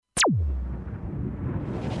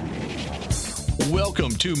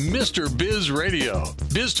Welcome to Mr. Biz Radio,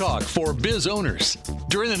 biz talk for biz owners.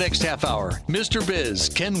 During the next half hour, Mr. Biz,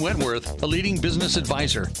 Ken Wentworth, a leading business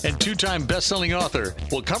advisor and two-time best-selling author,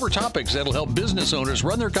 will cover topics that'll help business owners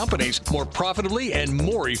run their companies more profitably and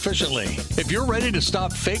more efficiently. If you're ready to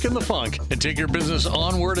stop faking the funk and take your business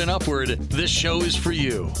onward and upward, this show is for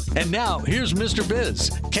you. And now, here's Mr.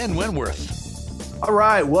 Biz, Ken Wentworth. All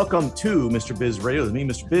right, welcome to Mr. Biz Radio with me,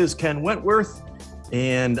 Mr. Biz, Ken Wentworth.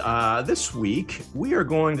 And this week, we are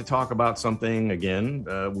going to talk about something, again,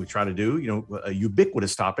 we try to do, a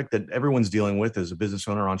ubiquitous topic that everyone's dealing with as a business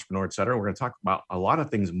owner, entrepreneur, et cetera. We're going to talk about a lot of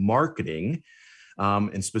things marketing,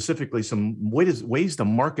 and specifically some ways to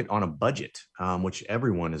market on a budget, which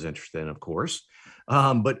everyone is interested in, of course.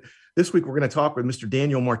 But this week, we're going to talk with Mr.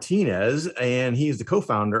 Daniel Martinez, and he is the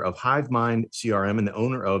co-founder of HiveMind CRM and the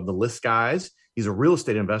owner of The List Guys. He's a real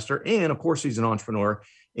estate investor, and of course, he's an entrepreneur.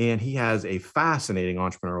 And he has a fascinating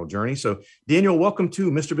entrepreneurial journey. So, Daniel, welcome to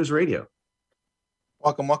Mr. Biz Radio.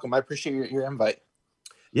 Welcome. I appreciate your invite.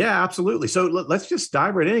 Yeah, absolutely. So let's just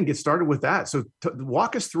dive right in and get started with that. So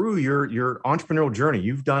walk us through your entrepreneurial journey.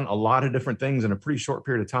 You've done a lot of different things in a pretty short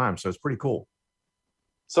period of time. So it's pretty cool.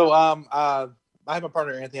 So I have a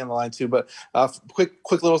partner, Anthony, on the line too. But quick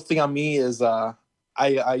little thing on me is I'm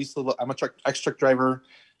a truck driver.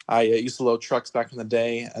 I used to load trucks back in the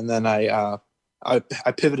day, and then I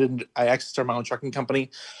pivoted. I actually started my own trucking company,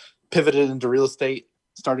 pivoted into real estate,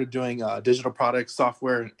 started doing digital products,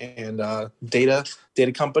 software, and data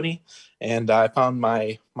company. And I found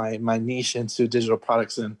my niche into digital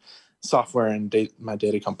products and software and my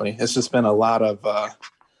data company. It's just been a lot of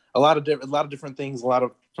different things.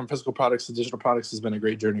 From physical products to digital products has been a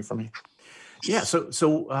great journey for me. Yeah. So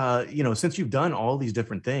since you've done all these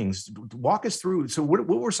different things, walk us through. So what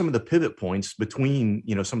were some of the pivot points between,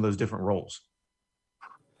 some of those different roles?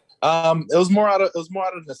 It was more out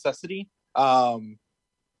of necessity. I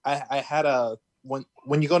had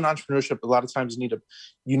when you go into entrepreneurship, a lot of times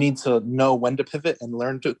you need to know when to pivot and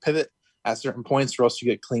learn to pivot at certain points, or else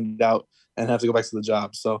you get cleaned out and have to go back to the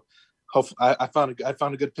job. So hopefully I found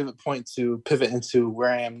a good pivot point to pivot into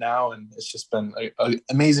where I am now. And it's just been an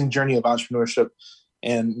amazing journey of entrepreneurship,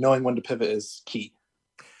 and knowing when to pivot is key.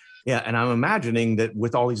 Yeah. And I'm imagining that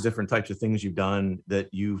with all these different types of things you've done, that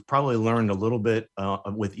you've probably learned a little bit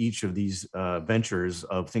with each of these ventures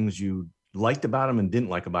of things you liked about them and didn't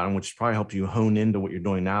like about them, which probably helped you hone into what you're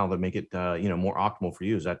doing now to make it, more optimal for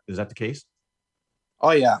you. Is that the case?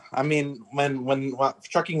 Oh yeah. I mean, when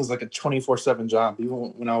trucking was like a 24/7 job,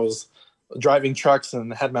 even when I was driving trucks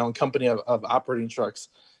and had my own company of operating trucks,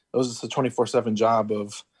 it was just a 24/7 job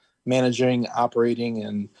of managing, operating,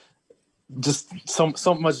 and just so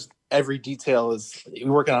much. Every detail is,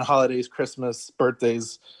 you're working on holidays, Christmas,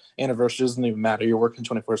 birthdays, anniversaries, doesn't even matter. You're working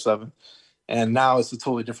 24/7. And now it's a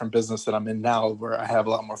totally different business that I'm in now, where I have a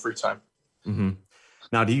lot more free time. Mm-hmm.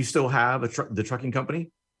 Now, do you still have the trucking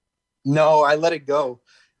company? No, I let it go.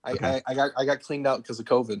 Okay. I got cleaned out because of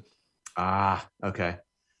COVID. Ah, okay.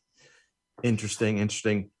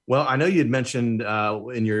 Interesting. Well, I know you had mentioned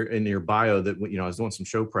in your bio that, I was doing some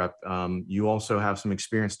show prep. You also have some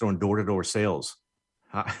experience doing door-to-door sales.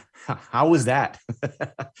 How was that?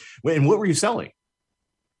 And what were you selling?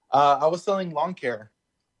 I was selling lawn care.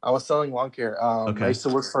 Okay. I used to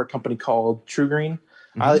work for a company called True Green.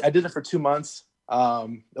 Mm-hmm. I did it for 2 months.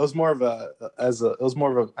 It was more of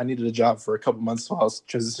I needed a job for a couple months while I was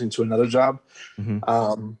transitioning to another job.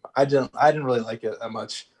 Mm-hmm. I didn't really like it that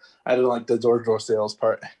much. I didn't like the door-to-door sales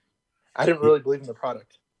part. I didn't really believe in the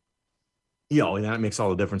product. Yeah, and that makes all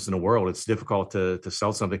the difference in the world. It's difficult to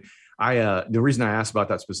sell something. The reason I asked about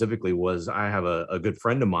that specifically was I have a good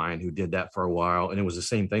friend of mine who did that for a while, and it was the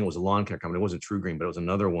same thing. It was a lawn care company. It wasn't True Green, but it was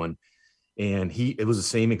another one. And it was the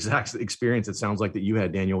same exact experience. It sounds like that you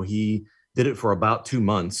had, Daniel. He did it for about 2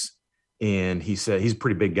 months, and he said, he's a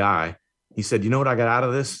pretty big guy. He said, "You know what I got out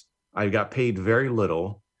of this? I got paid very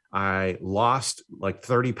little. I lost like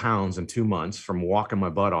 30 pounds in 2 months from walking my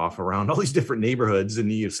butt off around all these different neighborhoods." And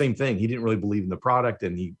the same thing. He didn't really believe in the product,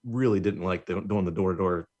 and he really didn't like doing the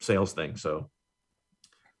door-to-door sales thing. So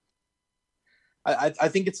I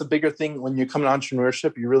think it's a bigger thing when you come to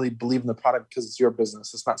entrepreneurship. You really believe in the product because it's your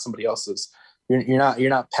business. It's not somebody else's. You're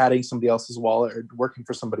not padding somebody else's wallet or working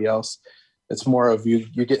for somebody else. It's more of you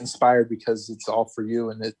get inspired because it's all for you,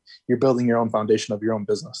 and you're building your own foundation of your own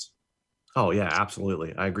business. Oh yeah,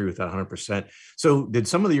 absolutely. I agree with that 100%. So did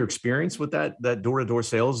some of your experience with that door-to-door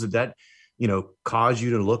sales, did that, cause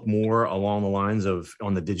you to look more along the lines of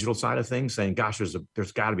on the digital side of things, saying, gosh,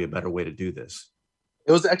 there's got to be a better way to do this?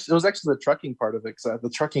 It was actually the trucking part of it, because the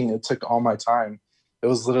trucking, it took all my time. It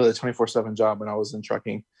was literally a 24/7 job when I was in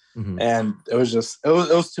trucking. Mhm. And it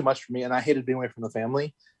was too much for me. And I hated being away from the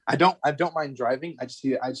family. I don't mind driving. I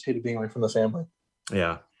just hated being away from the family.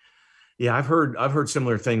 Yeah. Yeah. I've heard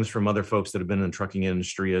similar things from other folks that have been in the trucking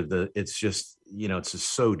industry. It's just, it's just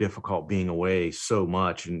so difficult being away so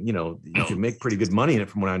much. And, you can make pretty good money in it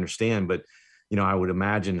from what I understand, but I would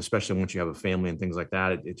imagine, especially once you have a family and things like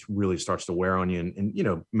that, it really starts to wear on you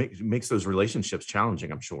and makes those relationships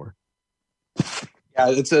challenging, I'm sure. Yeah,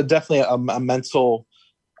 it's definitely a mental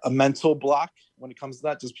block when it comes to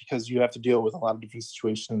that, just because you have to deal with a lot of different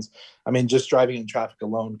situations. I mean, just driving in traffic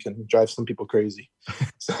alone can drive some people crazy.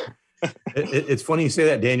 So. It's funny you say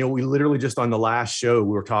that, Daniel. We literally just on the last show,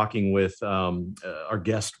 we were talking with our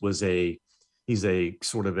guest he's a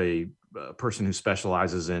sort of a person who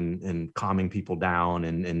specializes in calming people down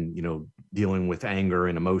and dealing with anger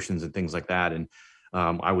and emotions and things like that. And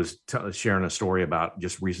I was sharing a story about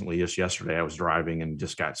just yesterday, I was driving and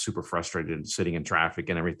just got super frustrated and sitting in traffic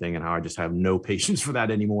and everything, and how I just have no patience for that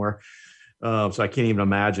anymore. So I can't even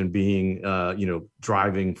imagine being,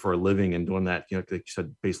 driving for a living and doing that, like you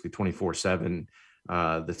said, basically 24/7,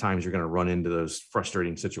 the times you're going to run into those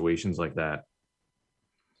frustrating situations like that.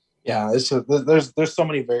 Yeah, it's just, there's so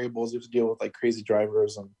many variables. You have to deal with like crazy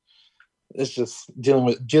drivers, and it's just dealing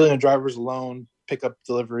with drivers alone, pickup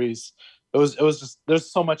deliveries. It was just,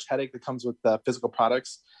 there's so much headache that comes with physical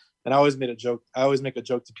products. And I always make a joke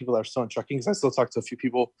to people that are still in trucking, because I still talk to a few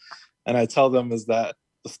people, and I tell them is that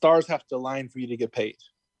the stars have to align for you to get paid.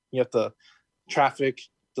 You have to traffic,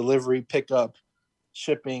 delivery, pickup,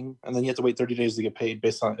 shipping, and then you have to wait 30 days to get paid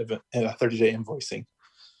based on 30-day invoicing.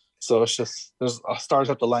 So it's just, there's stars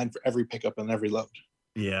have to align for every pickup and every load.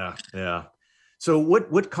 Yeah. Yeah. So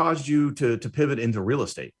what caused you to pivot into real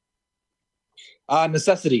estate?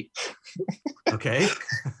 Necessity. Okay.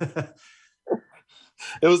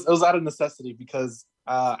 It was out of necessity, because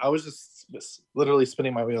I was just literally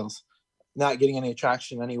spinning my wheels, not getting any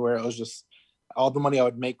traction anywhere. It was just all the money I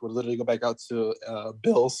would make would literally go back out to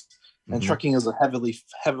bills. And Mm-hmm. trucking is a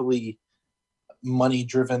heavily money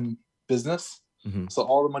driven business. Mm-hmm. So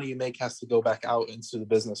all the money you make has to go back out into the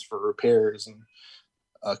business for repairs and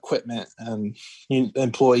equipment and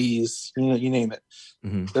employees, you name it.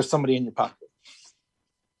 Mm-hmm. There's somebody in your pocket.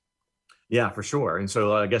 Yeah, for sure. And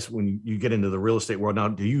so I guess when you get into the real estate world now,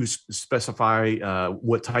 do you specify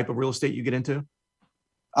what type of real estate you get into?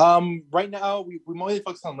 Right now, we mainly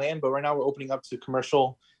focus on land, but right now we're opening up to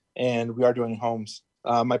commercial, and we are doing homes.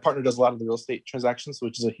 My partner does a lot of the real estate transactions,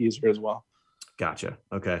 which is a user as well. Gotcha.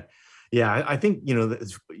 Okay. Yeah, I think,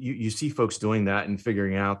 you see folks doing that and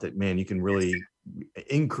figuring out that, man, you can really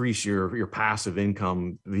increase your passive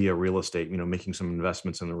income via real estate, making some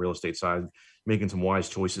investments in the real estate side, making some wise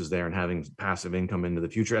choices there, and having passive income into the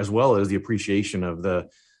future, as well as the appreciation of the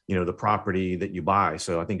property that you buy.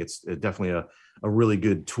 So I think it's definitely a really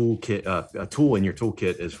good toolkit, a tool in your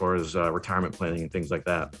toolkit as far as retirement planning and things like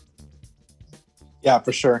that. Yeah,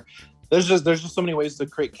 for sure. There's just so many ways to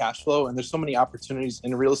create cash flow, and there's so many opportunities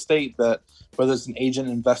in real estate that whether it's an agent,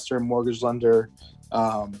 investor, mortgage lender,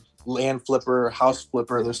 land flipper, house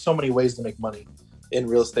flipper, there's so many ways to make money in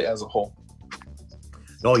real estate as a whole.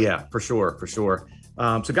 Oh yeah, for sure.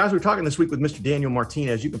 So guys, we're talking this week with Mr. Daniel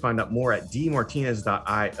Martinez. You can find out more at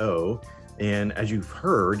dmartinez.io. And as you've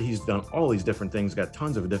heard, he's done all these different things, got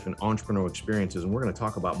tons of different entrepreneurial experiences. And we're going to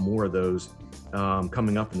talk about more of those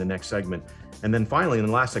coming up in the next segment. And then finally, in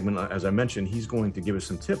the last segment, as I mentioned, he's going to give us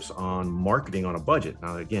some tips on marketing on a budget.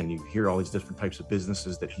 Now, again, you hear all these different types of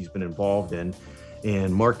businesses that he's been involved in,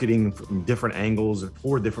 and marketing from different angles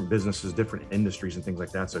for different businesses, different industries and things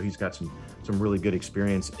like that. So he's got some really good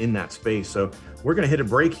experience in that space. So we're going to hit a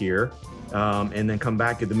break here and then come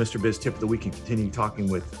back at the Mr. Biz Tip of the Week and continue talking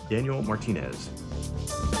with Daniel Martinez.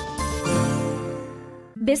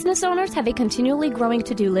 Business owners have a continually growing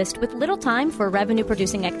to-do list with little time for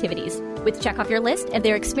revenue-producing activities. With Check Off Your List and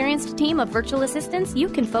their experienced team of virtual assistants, you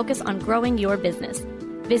can focus on growing your business.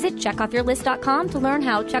 Visit checkoffyourlist.com to learn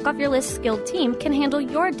how Check Off Your List's skilled team can handle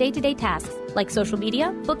your day-to-day tasks like social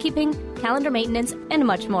media, bookkeeping, calendar maintenance, and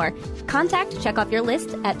much more. Contact Check Off Your List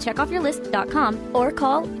at checkoffyourlist.com or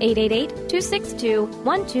call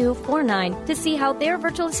 888-262-1249 to see how their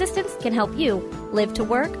virtual assistants can help you live to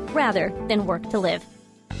work rather than work to live.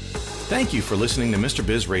 Thank you for listening to Mr.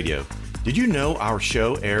 Biz Radio. Did you know our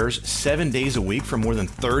show airs 7 days a week for more than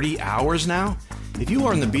 30 hours now? If you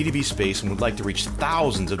are in the B2B space and would like to reach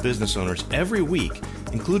thousands of business owners every week,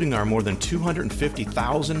 including our more than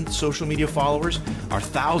 250,000 social media followers, our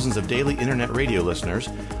thousands of daily internet radio listeners,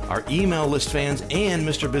 our email list fans, and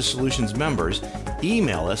Mr. Biz Solutions members,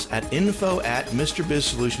 Email us at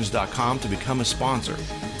info@MrBizSolutions.com to become a sponsor.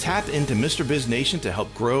 Tap into Mr. Biz Nation to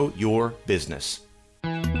help grow your business.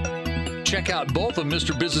 Check out both of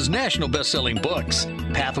Mr. Biz's national best-selling books,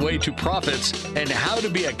 Pathway to Profits and How to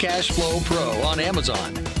Be a Cash Flow Pro on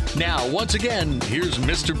Amazon. Now, once again, here's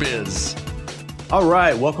Mr. Biz. All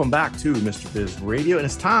right, welcome back to Mr. Biz Radio, and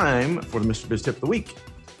it's time for the Mr. Biz Tip of the Week.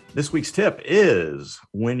 This week's tip is,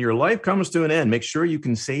 when your life comes to an end, make sure you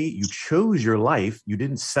can say you chose your life, you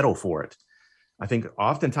didn't settle for it. I think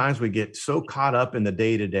oftentimes we get so caught up in the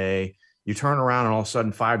day-to-day. You turn around and all of a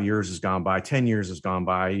sudden 5 years has gone by, 10 years has gone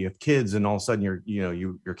by. You have kids and all of a sudden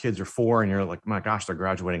your kids are 4 and you're like, my gosh, they're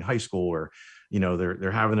graduating high school, or,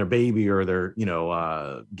 they're having their baby, or they're,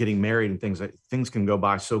 getting married, and things can go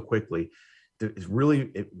by so quickly. It's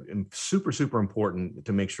really super, super important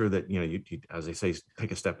to make sure that, you, as they say,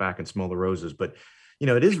 take a step back and smell the roses. But,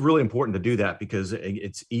 it is really important to do that, because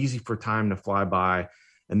it's easy for time to fly by.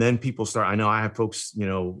 And then people start, I know I have folks,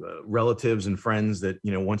 relatives and friends that,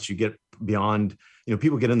 once you get beyond,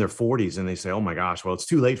 people get in their 40s and they say, oh my gosh, well, it's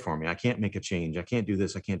too late for me. I can't make a change. I can't do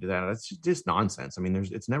this. I can't do that. That's just nonsense. I mean,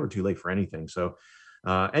 it's never too late for anything. So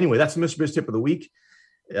anyway, that's the Mr. Biz Tip of the Week.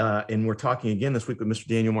 And we're talking again this week with Mr.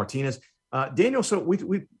 Daniel Martinez. Daniel, so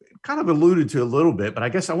we kind of alluded to a little bit, but I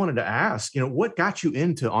guess I wanted to ask, what got you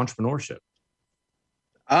into entrepreneurship?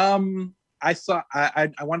 I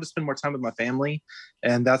wanted to spend more time with my family,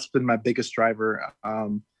 and that's been my biggest driver.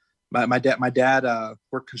 My dad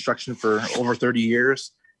worked construction for over 30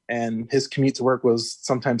 years, and his commute to work was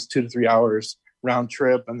sometimes 2 to 3 hours round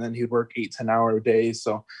trip. And then he'd work 8-10 hour days.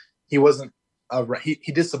 So he wasn't,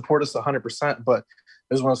 he did support us 100%, but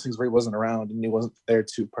it was one of those things where he wasn't around and he wasn't there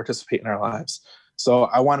to participate in our lives. So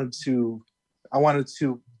I wanted to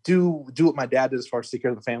do what my dad did as far as take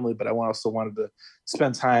care of the family, but I also wanted to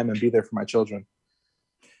spend time and be there for my children.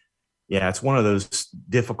 Yeah, it's one of those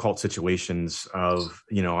difficult situations of,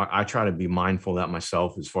 I try to be mindful of that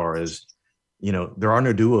myself, as far as, there are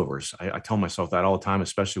no do-overs. I tell myself that all the time,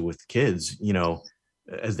 especially with kids,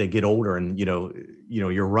 as they get older, and,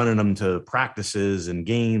 you're running them to practices and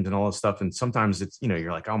games and all this stuff. And sometimes it's,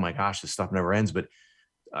 you're like, oh my gosh, this stuff never ends. But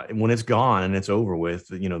when it's gone and it's over with,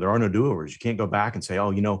 there are no do-overs. You can't go back and say,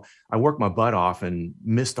 oh, I worked my butt off and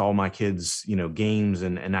missed all my kids, games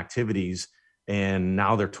and activities, and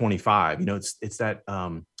now they're 25. It's that,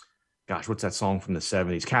 gosh, what's that song from the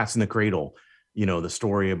 70s? Cats in the Cradle. The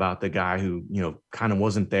story about the guy who, kind of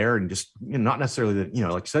wasn't there, and just, not necessarily that,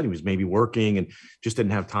 like you said, he was maybe working and just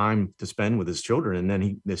didn't have time to spend with his children. And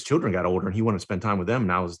then his children got older and he wanted to spend time with them.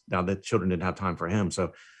 Now the children didn't have time for him.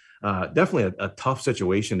 So definitely a tough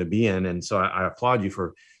situation to be in. And so I applaud you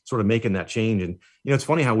for sort of making that change. And, it's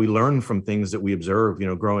funny how we learn from things that we observe,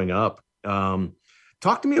 growing up.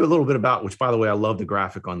 Talk to me a little bit about, which, by the way, I love the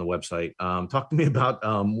graphic on the website. Talk to me about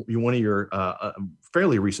one of your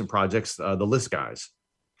fairly recent projects, the List Guys.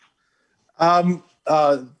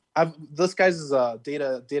 List Guys is a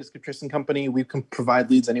data subscription company. We can provide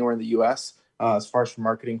leads anywhere in the U.S. As far as for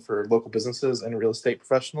marketing for local businesses and real estate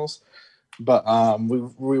professionals. But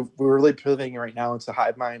we're really pivoting right now into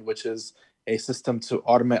HiveMind, which is a system to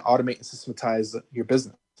automate and systematize your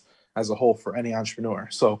business as a whole for any entrepreneur.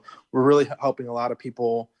 So we're really helping a lot of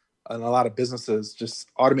people and a lot of businesses just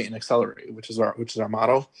automate and accelerate, which is our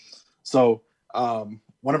motto. So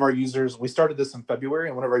one of our users, we started this in February,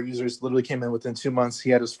 and one of our users literally came in within 2 months.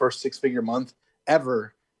 He had his first 6-figure month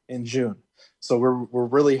ever in June. So we're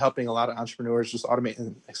really helping a lot of entrepreneurs just automate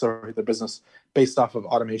and accelerate their business based off of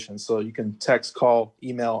automation. So you can text, call,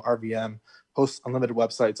 email, RVM, host unlimited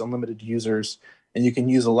websites, unlimited users, and you can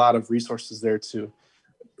use a lot of resources there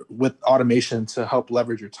with automation to help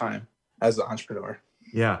leverage your time as an entrepreneur.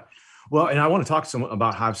 Yeah. Well, and I want to talk some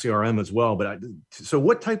about Hive CRM as well. But so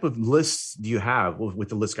what type of lists do you have with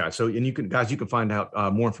the List Guys? So, and you can find out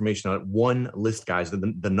more information on One List Guys,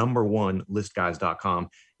 the number one listguys.com.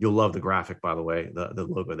 You'll love the graphic, by the way, the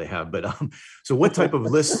logo they have. But so what type of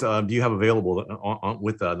lists do you have available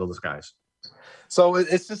with the List Guys? So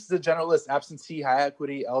it's just the general list: absentee, high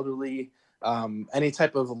equity, elderly, any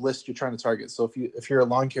type of list you're trying to target. So if you're a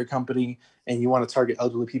lawn care company and you want to target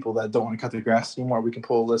elderly people that don't want to cut their grass anymore, we can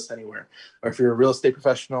pull a list anywhere. Or if you're a real estate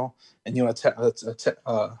professional and you want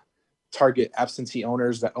to target absentee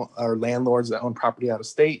owners that are landlords that own property out of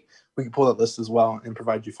state, we can pull that list as well and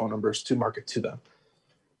provide you phone numbers to market to them.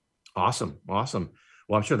 Awesome. Well,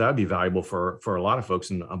 I'm sure that'd be valuable for a lot of folks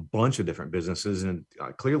in a bunch of different businesses. And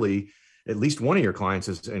clearly, at least one of your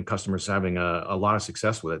clients and customers having a lot of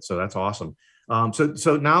success with it. So that's awesome.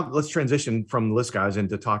 So now let's transition from List Guys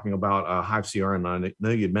into talking about Hive CRM. I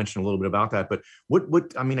know you'd mentioned a little bit about that, but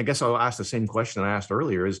what I guess I'll ask the same question I asked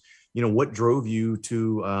earlier is, what drove you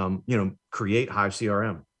to, create Hive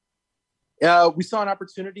CRM? We saw an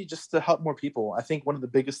opportunity just to help more people. I think one of the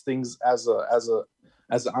biggest things as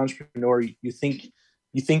an entrepreneur, you think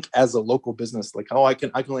as a local business, like, oh, I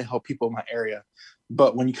can only help people in my area.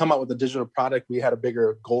 But when you come out with a digital product, we had a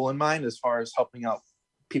bigger goal in mind as far as helping out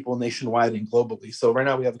people nationwide and globally. So right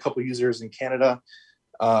now we have a couple users in Canada,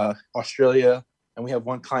 Australia, and we have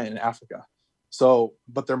one client in Africa. So,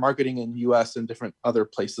 but they're marketing in US and different other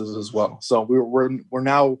places as well. So we're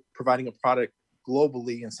now providing a product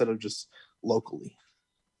globally instead of just locally.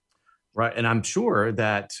 Right. And I'm sure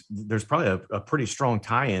that there's probably a pretty strong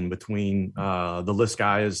tie-in between the List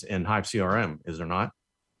Guys and Hive CRM, is there not?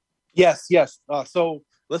 Yes. So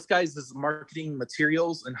List Guys is marketing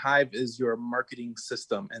materials and Hive is your marketing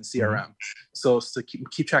system and CRM. Mm-hmm. So to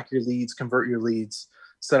keep track of your leads, convert your leads,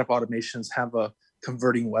 set up automations, have a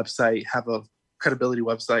converting website, have a credibility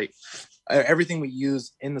website. Everything we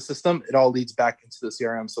use in the system, it all leads back into the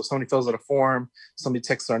CRM. So somebody fills out a form, somebody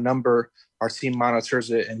texts our number, our team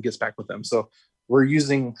monitors it and gets back with them. So we're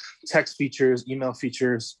using text features, email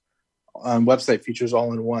features, website features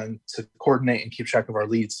all in one to coordinate and keep track of our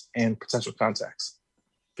leads and potential contacts.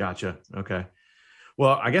 Gotcha. Okay.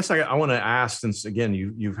 Well, I guess I want to ask, since again,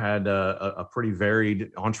 you've had a pretty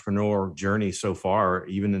varied entrepreneur journey so far,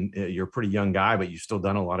 even you're a pretty young guy, but you've still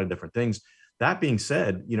done a lot of different things. That being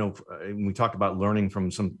said, we talked about learning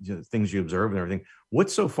from some things you observed and everything.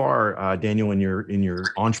 What so far, Daniel, in your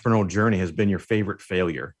entrepreneurial journey has been your favorite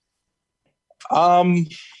failure? I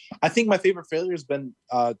think my favorite failure has been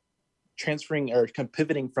transferring or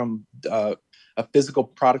pivoting from a physical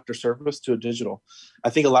product or service to a digital.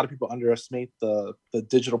 I think a lot of people underestimate the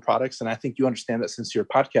digital products, and I think you understand that since you're a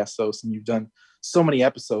podcast host and you've done so many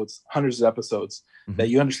episodes, hundreds of episodes, mm-hmm. that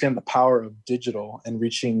you understand the power of digital and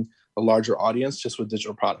reaching a larger audience just with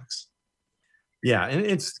digital products. Yeah. And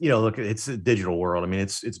it's, look, it's a digital world. I mean,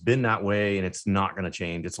 it's been that way and it's not going to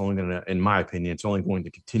change. It's only going to, in my opinion, it's only going to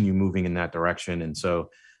continue moving in that direction. And so,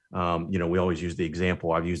 we always use the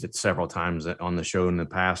example. I've used it several times on the show in the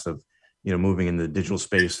past of, moving in the digital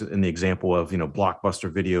space in the example of,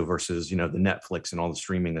 Blockbuster Video versus, the Netflix and all the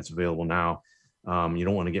streaming that's available now. You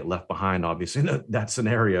don't want to get left behind, obviously, in that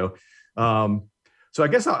scenario. So I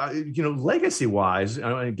guess, legacy wise,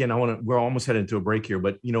 again, we're almost headed into a break here,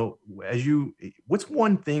 but, what's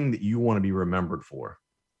one thing that you want to be remembered for?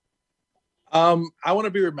 I want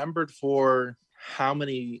to be remembered for how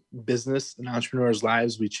many business and entrepreneurs'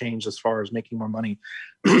 lives we changed as far as making more money.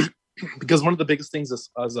 Because one of the biggest things as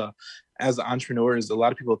an entrepreneur is a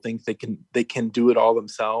lot of people think they can do it all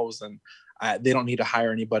themselves and they don't need to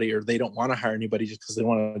hire anybody, or they don't want to hire anybody just because they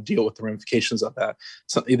want to deal with the ramifications of that.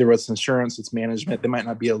 So either it's insurance, it's management. They might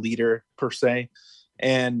not be a leader per se.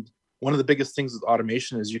 And one of the biggest things with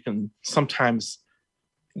automation is you can sometimes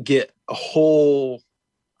get a whole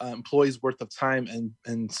employee's worth of time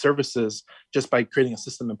and services just by creating a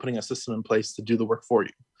system and putting a system in place to do the work for you.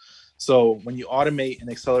 So when you automate and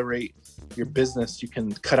accelerate your business, you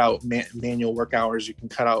can cut out manual work hours. You can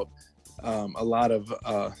cut out a lot of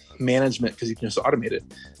management because you can just automate it.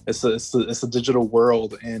 It's a digital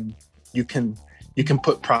world, and you can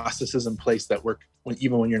put processes in place that work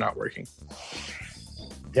even when you're not working.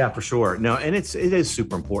 Yeah, for sure. No, and it is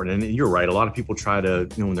super important. And you're right. A lot of people try to,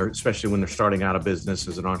 especially when they're starting out a business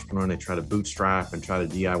as an entrepreneur, and they try to bootstrap and try to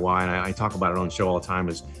DIY. And I talk about it on the show all the time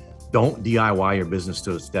is don't DIY your business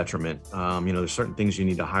to its detriment. There's certain things you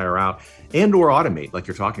need to hire out and or automate, like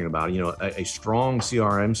you're talking about. A strong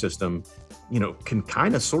CRM system, can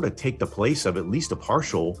kind of sort of take the place of at least a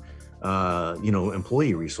partial,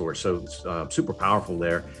 employee resource. So it's super powerful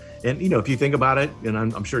there. And, if you think about it, and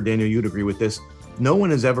I'm sure, Daniel, you'd agree with this, no one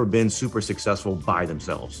has ever been super successful by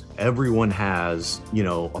themselves. Everyone has,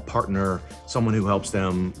 a partner, someone who helps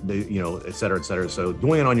them, et cetera, et cetera. So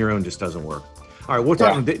doing it on your own just doesn't work. All right, we're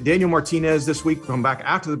talking to Daniel Martinez this week. Come back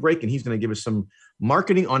after the break, and he's going to give us some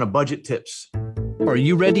marketing on a budget tips. Are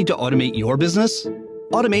you ready to automate your business?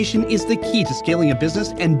 Automation is the key to scaling a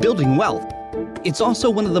business and building wealth. It's also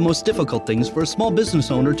one of the most difficult things for a small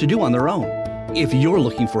business owner to do on their own. If you're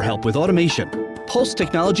looking for help with automation, Pulse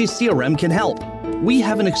Technology CRM can help. We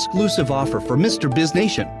have an exclusive offer for Mr. Biz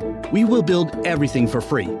Nation. We will build everything for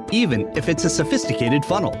free, even if it's a sophisticated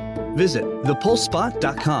funnel. Visit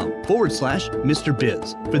thepulsespot.com/Mr.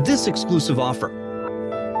 Biz for this exclusive offer.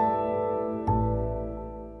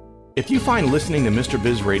 If you find listening to Mr.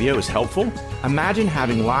 Biz Radio is helpful, imagine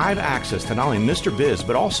having live access to not only Mr. Biz,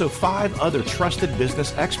 but also 5 other trusted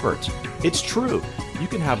business experts. It's true. you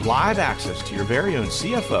can have live access to your very own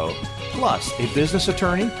CFO, plus a business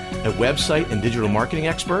attorney, a website and digital marketing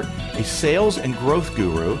expert, a sales and growth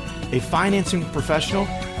guru, a financing professional,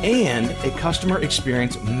 and a customer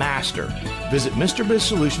experience master. Visit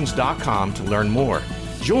MrBizSolutions.com to learn more.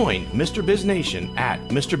 Join Mr. Biz Nation at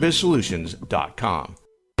MrBizSolutions.com.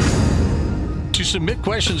 To submit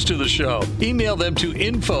questions to the show, email them to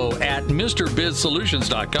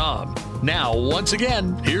info@MrBizSolutions.com. Now, once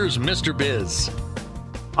again, here's Mr. Biz.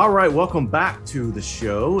 All right, welcome back to the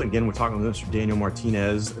show. Again, we're talking with Mr. Daniel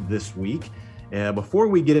Martinez this week. Before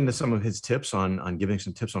we get into some of his tips on giving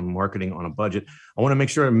some tips on marketing on a budget, I want to make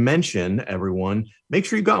sure to mention, everyone, make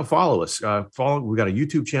sure you go and follow us. We got a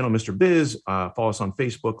YouTube channel, Mr. Biz. Follow us on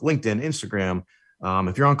Facebook, LinkedIn, Instagram.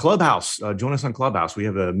 If you're on Clubhouse, join us on Clubhouse. We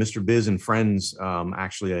have a Mr. Biz and Friends,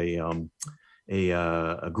 actually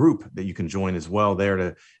a group that you can join as well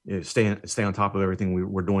there to stay on top of everything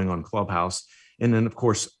we're doing on Clubhouse. And then, of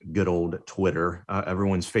course, good old Twitter,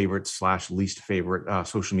 everyone's favorite / least favorite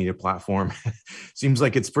social media platform. Seems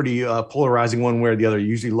like it's pretty polarizing one way or the other.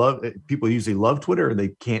 People usually love Twitter, or they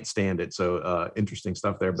can't stand it. So interesting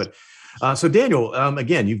stuff there. But so Daniel,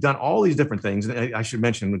 again, you've done all these different things. And I should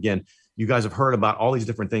mention again, you guys have heard about all these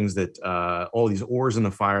different things that all these oars in the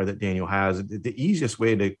fire that Daniel has. The easiest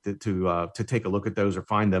way to take a look at those or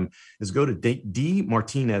find them is go to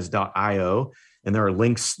dmartinez.io. And there are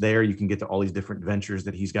links there. You can get to all these different ventures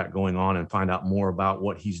that he's got going on and find out more about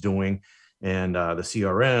what he's doing and the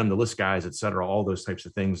CRM, the list guys, et cetera, all those types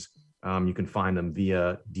of things. You can find them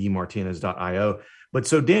via dmartinez.io. But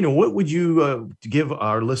so, Daniel, what would you give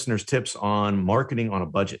our listeners tips on marketing on a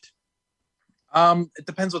budget? It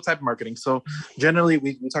depends what type of marketing. So generally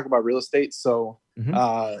we talk about real estate. So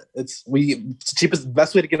best way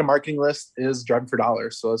to get a marketing list is driving for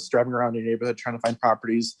dollars. So it's driving around your neighborhood, trying to find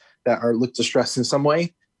properties that look distressed in some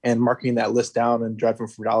way and marketing that list down and driving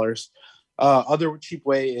for dollars. Other cheap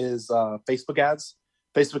way is Facebook ads.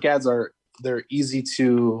 Facebook ads they're easy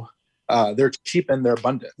to, they're cheap and they're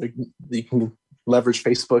abundant. You can leverage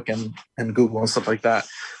Facebook and Google and stuff like that.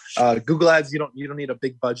 Google ads, you don't need a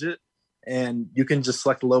big budget. And you can just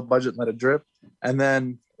select a low budget and let it drip. And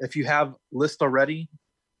then if you have lists already,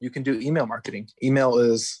 you can do email marketing. Email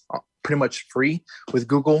is pretty much free with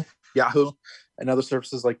Google, Yahoo, and other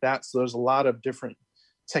services like that. So there's a lot of different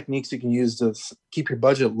techniques you can use to keep your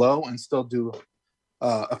budget low and still do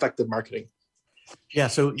effective marketing. Yeah.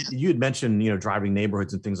 So you had mentioned, driving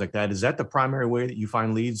neighborhoods and things like that. Is that the primary way that you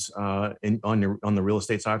find leads on the real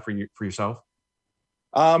estate side for yourself?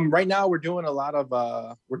 Right now we're doing a lot of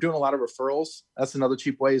referrals. That's another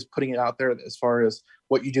cheap way, is putting it out there as far as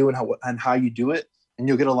what you do and how you do it. And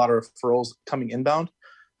you'll get a lot of referrals coming inbound.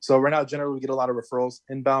 So right now, generally we get a lot of referrals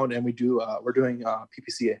inbound, and we're doing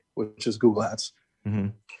PPC, which is Google Ads. Mm-hmm.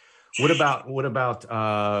 What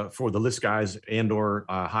about for the list guys and or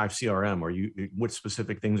Hive CRM? What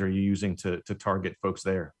specific things are you using to target folks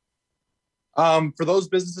there? For those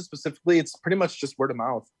businesses specifically, it's pretty much just word of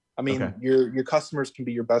mouth. I mean, okay. Your customers can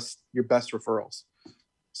be your best referrals.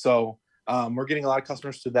 So we're getting a lot of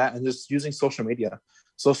customers to that, and just using social media.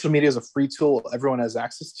 Social media is a free tool everyone has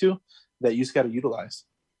access to that you just got to utilize.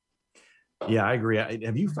 Yeah, I agree.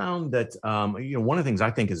 Have you found that one of the things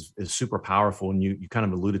I think is super powerful, and you kind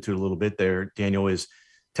of alluded to it a little bit there, Daniel, is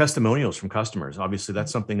testimonials from customers. Obviously,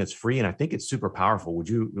 that's something that's free, and I think it's super powerful.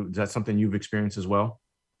 Is that something you've experienced as well?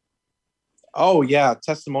 Oh yeah,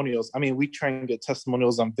 testimonials. I mean, we try and get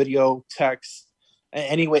testimonials on video, text,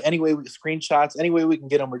 any way screenshots, any way we can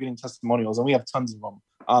get them, we're getting testimonials, and we have tons of them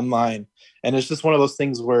online. And it's just one of those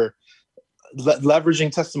things where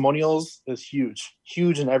leveraging testimonials is huge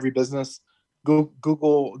in every business.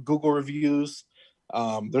 Google reviews.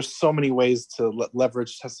 There's so many ways to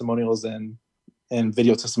leverage testimonials and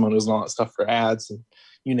video testimonials and all that stuff for ads, and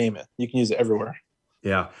you name it. You can use it everywhere.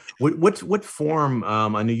 Yeah. What form?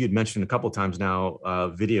 I know you'd mentioned a couple of times now,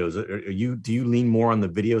 videos. Do you lean more on the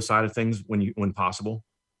video side of things when possible?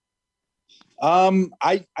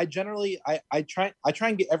 I generally try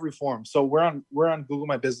and get every form. So we're on Google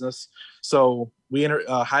My Business. So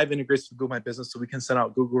Hive integrates with Google My Business, so we can send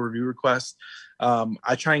out Google review requests.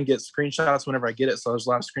 I try and get screenshots whenever I get it. So there's a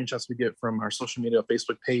lot of screenshots we get from our social media,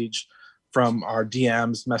 Facebook page, from our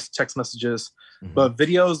DMs, text messages. Mm-hmm. But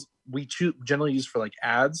videos we generally use for like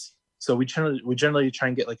ads. So we generally try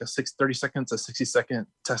and get like a 30 second to 60 second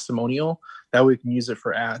testimonial that we can use it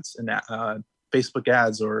for ads and Facebook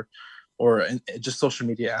ads or just social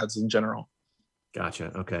media ads in general.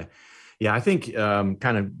 Gotcha. Okay. Yeah. I think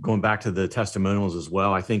kind of going back to the testimonials as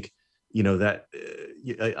well, I think, that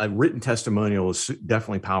a written testimonial is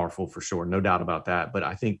definitely powerful for sure. No doubt about that. But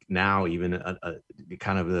I think now even a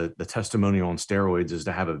kind of the testimonial on steroids is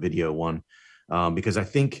to have a video one, because I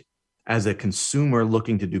think as a consumer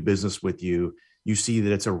looking to do business with you, you see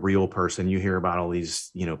that it's a real person. You hear about all these,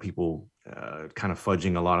 people kind of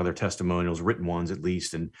fudging a lot of their testimonials, written ones at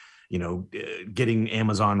least, and, getting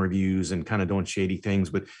Amazon reviews and kind of doing shady things.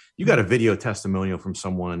 But you got a video testimonial from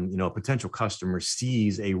someone, a potential customer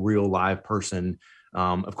sees a real live person.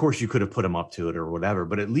 Of course, you could have put them up to it or whatever,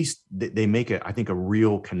 but at least they make it, I think, a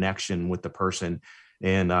real connection with the person,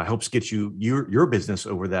 and helps get your business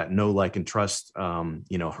over that know, like, and trust,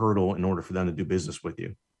 hurdle in order for them to do business with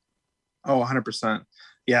you. Oh, 100%.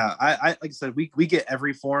 Yeah. I like I said, we get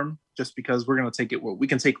every form just because we're going to take it. We're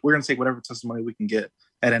going to take whatever testimony we can get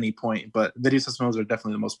at any point, but video testimonials are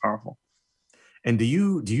definitely the most powerful. And do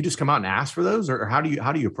you just come out and ask for those, or how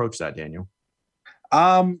do you approach that, Daniel?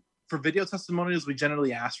 For video testimonials, we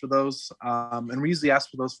generally ask for those. And we usually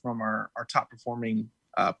ask for those from our top performing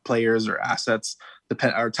players or assets,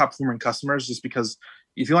 our top performing customers, just because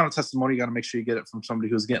if you want a testimony, you got to make sure you get it from somebody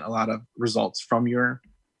who's getting a lot of results from your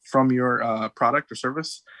product or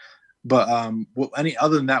service. But any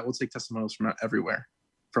other than that, we'll take testimonials from everywhere,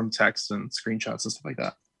 from texts and screenshots and stuff like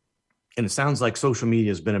that. And it sounds like social media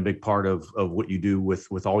has been a big part of what you do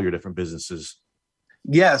with all your different businesses.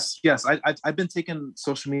 Yes. I've been taking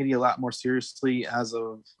social media a lot more seriously as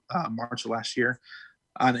of March of last year.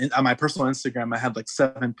 On my personal Instagram, I had like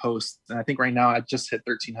 7 posts, and I think right now I just hit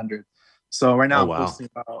 1,300. So right now I'm posting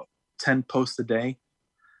about 10 posts a day,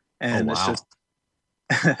 and it's just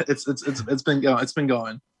it's been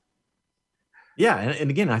going. Yeah, and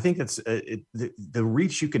again, I think it's the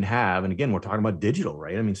reach you can have, and again, we're talking about digital,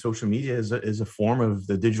 right? I mean, social media is a form of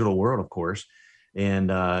the digital world, of course. And,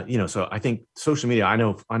 so I think social media, I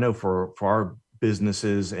know for our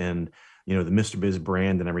businesses and, the Mr. Biz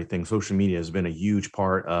brand and everything, social media has been a huge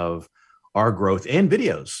part of our growth and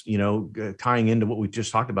videos, tying into what we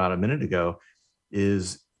just talked about a minute ago,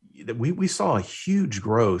 is that we saw a huge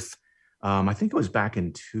growth. I think it was back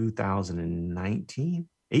in 2019,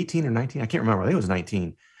 18 or 19. I can't remember. I think it was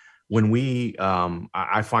 19 when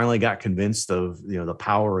I finally got convinced of, the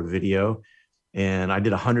power of video. And I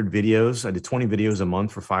did 100 videos. I did 20 videos a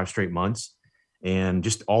month for 5 straight months, and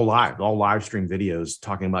just all live stream videos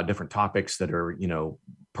talking about different topics that are,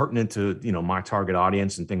 pertinent to, my target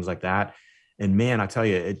audience and things like that. And man, I tell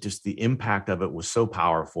you, the impact of it was so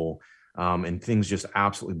powerful. And things just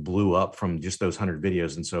absolutely blew up from just those 100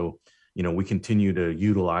 videos. And so, we continue to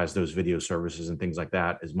utilize those video services and things like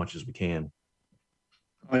that as much as we can.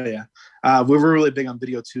 Oh yeah. We're really big on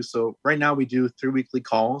video too. So right now we do 3 weekly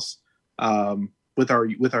calls with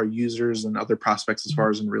our users and other prospects as far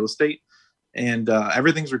as in real estate, and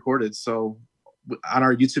everything's recorded. So on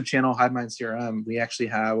our YouTube channel, HiveMind CRM, we actually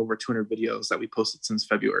have over 200 videos that we posted since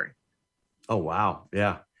February. Oh, wow.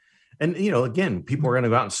 Yeah. And, again, people are going to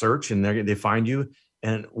go out and search, and they find you.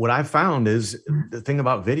 And what I've found is the thing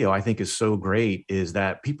about video, I think, is so great is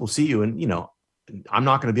that people see you, and, I'm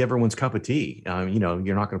not going to be everyone's cup of tea.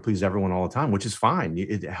 You're not going to please everyone all the time, which is fine.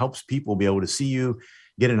 It helps people be able to see you,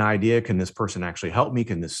 get an idea. Can this person actually help me?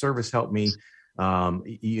 Can this service help me? Are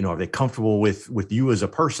they comfortable with you as a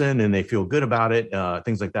person and they feel good about it?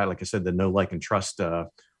 Things like that. Like I said, the know, like, and trust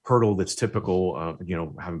hurdle that's typical,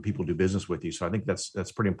 having people do business with you. So I think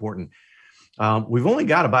that's pretty important. We've only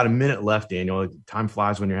got about a minute left, Daniel. Time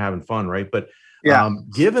flies when you're having fun, right? But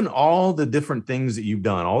given all the different things that you've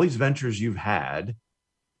done, all these ventures you've had,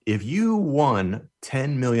 if you won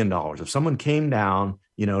 $10 million, if someone came down,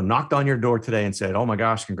 knocked on your door today and said, "Oh my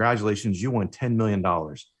gosh, congratulations, you won $10 million.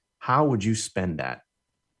 How would you spend that?"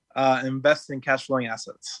 Invest in cash flowing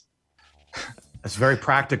assets. That's very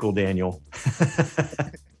practical, Daniel.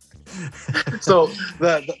 So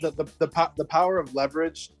the power of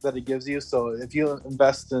leverage that it gives you. So if you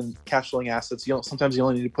invest in cash flowing assets, sometimes you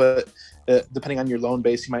only need to put, depending on your loan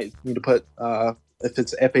base, you might need to put, if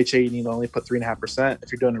it's FHA, you need to only put 3.5%.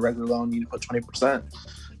 If you're doing a regular loan, you need to put 20%.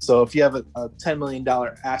 So if you have a $10 million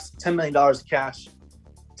 $10 million of cash,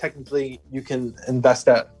 technically you can invest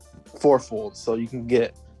that fourfold. So you can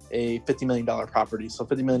get a $50 million property. So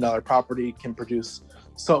 $50 million property can produce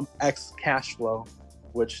some X cash flow,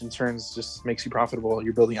 which in turn just makes you profitable.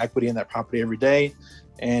 You're building equity in that property every day,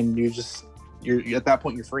 and you're at that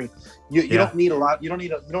point you're free. You don't need a lot. You don't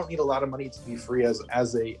need a lot of money to be free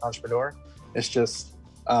as a entrepreneur. It's just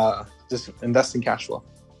invest in cash flow.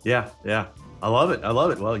 Yeah. I love it.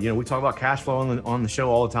 Well, we talk about cash flow on the show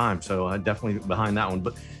all the time, so definitely behind that one.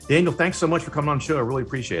 But Daniel, thanks so much for coming on the show. I really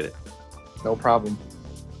appreciate it. No problem.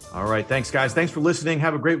 All right. Thanks, guys. Thanks for listening.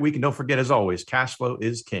 Have a great week. And don't forget, as always, cash flow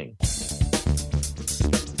is king.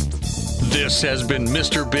 This has been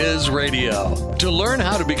Mr. Biz Radio. To learn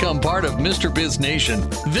how to become part of Mr. Biz Nation,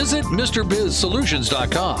 visit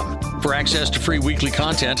MrBizSolutions.com. For access to free weekly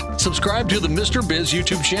content, subscribe to the Mr. Biz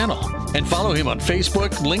YouTube channel and follow him on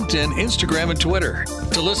Facebook, LinkedIn, Instagram, and Twitter.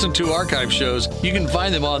 To listen to archive shows, you can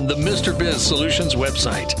find them on the Mr. Biz Solutions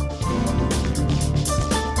website.